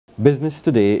Business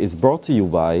Today is brought to you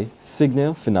by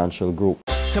Signia Financial Group.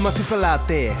 To my people out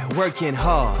there working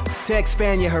hard to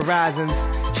expand your horizons,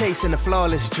 chasing a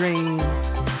flawless dream.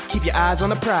 Keep your eyes on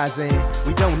the prize and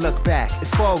we don't look back.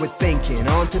 It's forward thinking,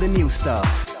 on to the new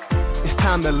stuff. It's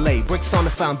time to lay bricks on the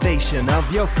foundation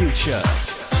of your future.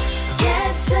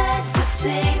 Get set with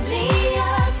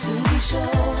Signia to be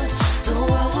sure the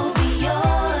world will be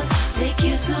yours. Take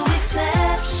you to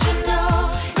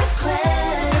exceptional,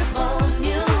 incredible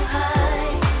new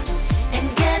heights.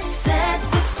 And get set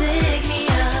with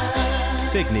Signia.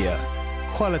 Signia,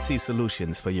 quality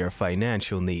solutions for your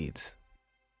financial needs.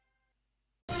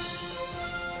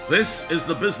 This is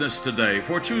the Business Today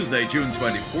for Tuesday, June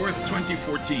 24th,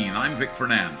 2014. I'm Vic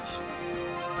Fernandez.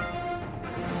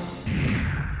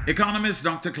 Economist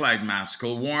Dr. Clyde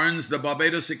Maskell warns the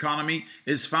Barbados economy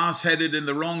is fast-headed in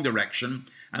the wrong direction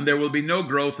and there will be no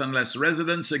growth unless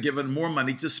residents are given more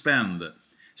money to spend.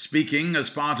 Speaking as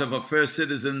part of a First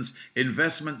Citizens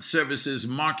Investment Services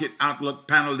Market Outlook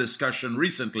panel discussion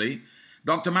recently,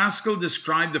 Dr. Maskell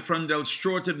described the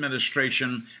Frundell-Stewart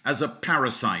administration as a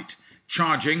parasite,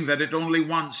 charging that it only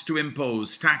wants to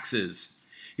impose taxes.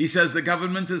 He says the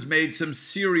government has made some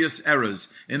serious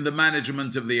errors in the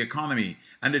management of the economy,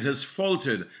 and it has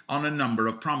faltered on a number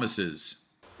of promises.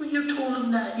 Well, you told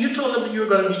him that. You told him you were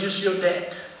going to reduce your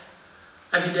debt,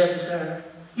 and the debt is there.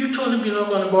 You told him you're not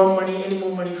going to borrow any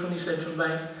more money from the central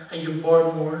bank, and you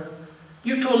borrowed more.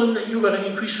 You told him that you were going to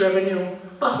increase revenue,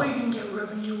 but how are you going to get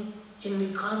revenue in the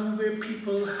economy where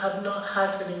people have not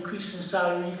had an increase in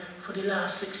salary for the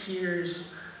last 6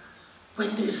 years?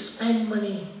 When they spend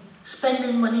money,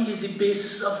 spending money is the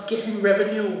basis of getting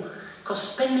revenue, because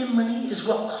spending money is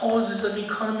what causes an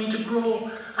economy to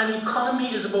grow. An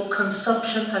economy is about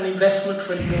consumption and investment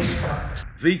for the most part.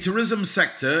 The tourism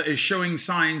sector is showing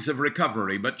signs of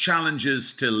recovery, but challenges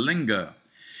still linger.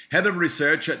 Head of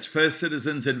Research at First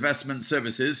Citizens Investment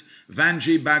Services,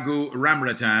 Vanji Bagu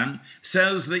Ramratan,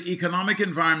 says the economic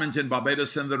environment in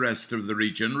Barbados and the rest of the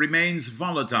region remains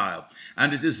volatile,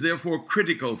 and it is therefore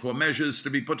critical for measures to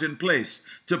be put in place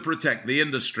to protect the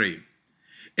industry.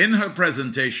 In her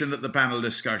presentation at the panel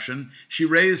discussion, she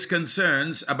raised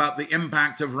concerns about the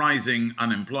impact of rising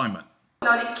unemployment.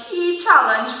 Now, the key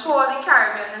challenge for the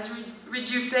Caribbean is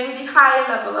reducing the high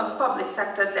level of public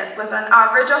sector debt. With an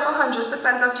average of 100%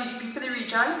 of GDP for the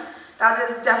region, that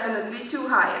is definitely too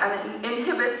high, and it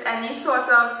inhibits any sort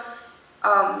of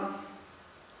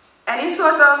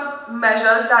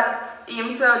measures that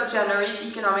aim to generate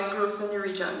economic growth in the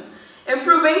region.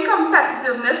 Improving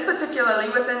competitiveness, particularly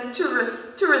within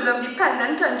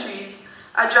tourism-dependent countries,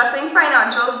 addressing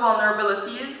financial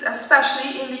vulnerabilities,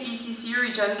 especially in the ECC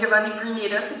region given the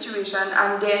Grenada situation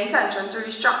and their intention to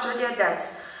restructure their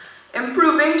debts.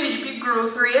 Improving GDP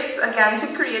growth rates, again, to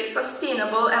create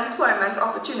sustainable employment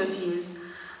opportunities.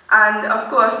 And of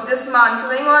course,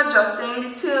 dismantling or adjusting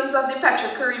the terms of the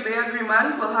Petro-Caribbean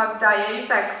Agreement will have dire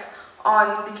effects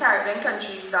on the Caribbean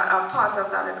countries that are part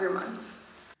of that agreement.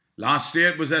 Last year,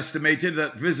 it was estimated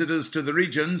that visitors to the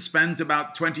region spent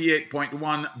about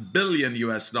 $28.1 billion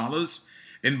US.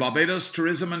 In Barbados,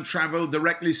 tourism and travel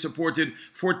directly supported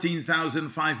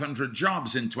 14,500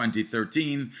 jobs in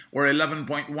 2013, or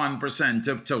 11.1%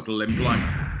 of total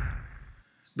employment.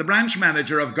 The branch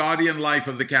manager of Guardian Life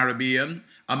of the Caribbean,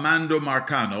 Amando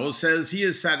Marcano, says he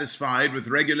is satisfied with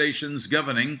regulations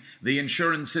governing the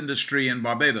insurance industry in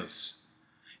Barbados.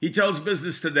 He tells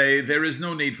Business Today there is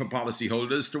no need for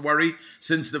policyholders to worry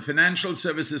since the Financial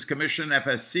Services Commission,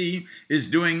 FSC, is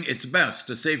doing its best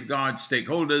to safeguard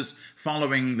stakeholders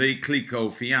following the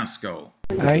CLICO fiasco.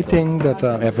 I think that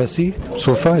FSC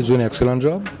so far is doing an excellent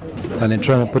job, and they're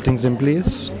trying to put things in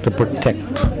place to protect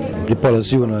the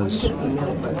policy owners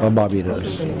of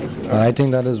Barbados. And I think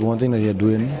that is one thing that they're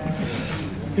doing.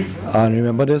 And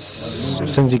remember this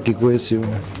since the CLICO issue,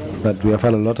 that we have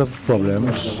had a lot of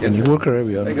problems in the whole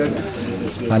Caribbean,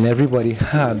 and everybody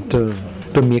had to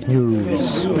make new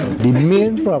rules. The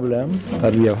main problem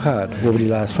that we have had over the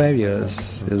last 5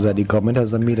 years is that the government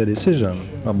has not made a decision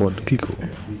about CLICO,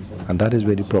 and that is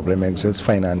where the problem exists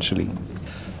financially.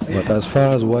 But as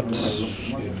far as what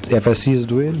FSC is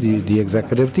doing, the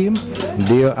executive team,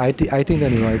 I think they're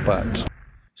in the right path.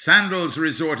 Sandals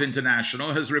Resort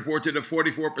International has reported a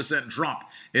 44% drop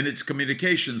in its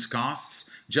communications costs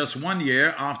just 1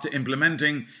 year after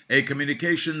implementing a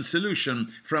communications solution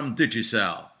from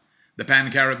Digicel. The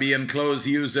Pan-Caribbean Closed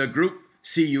User Group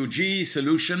CUG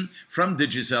solution from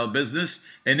Digicel Business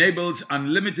enables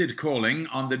unlimited calling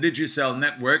on the Digicel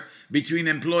network between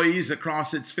employees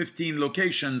across its 15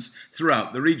 locations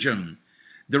throughout the region.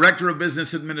 Director of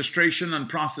Business Administration and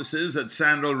Processes at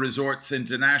Sandal Resorts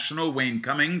International, Wayne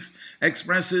Cummings,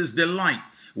 expresses delight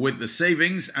with the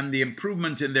savings and the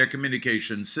improvement in their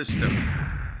communication system.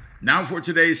 Now for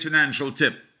today's financial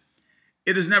tip.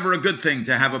 It is never a good thing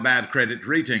to have a bad credit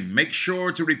rating. Make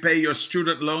sure to repay your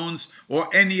student loans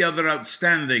or any other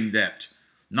outstanding debt.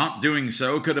 Not doing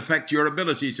so could affect your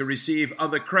ability to receive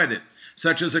other credit,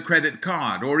 such as a credit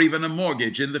card or even a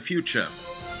mortgage in the future.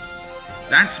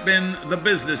 That's been The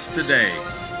Business Today.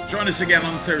 Join us again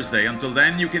on Thursday. Until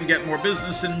then, you can get more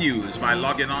business and news by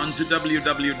logging on to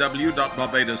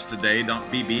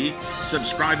www.barbadostoday.bb,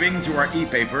 subscribing to our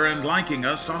e-paper, and liking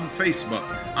us on Facebook.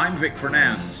 I'm Vic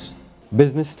Fernandes.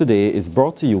 Business Today is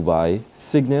brought to you by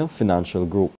Signal Financial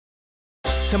Group.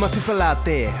 To my people out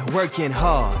there working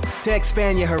hard to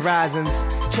expand your horizons,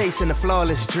 chasing a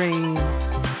flawless dream.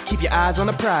 Keep your eyes on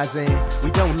the prize and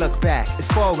we don't look back. It's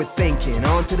forward thinking,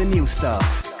 on to the new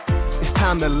stuff. It's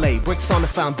time to lay bricks on the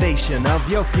foundation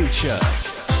of your future.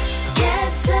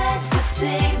 Get set with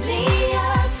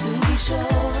Signia to be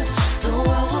sure the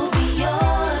world will be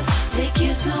yours. Take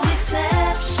you to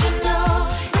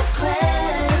exceptional,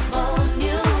 incredible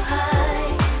new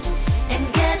heights.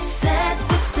 And get set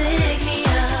with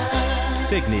Signia.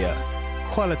 Signia,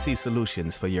 quality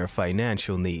solutions for your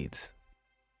financial needs.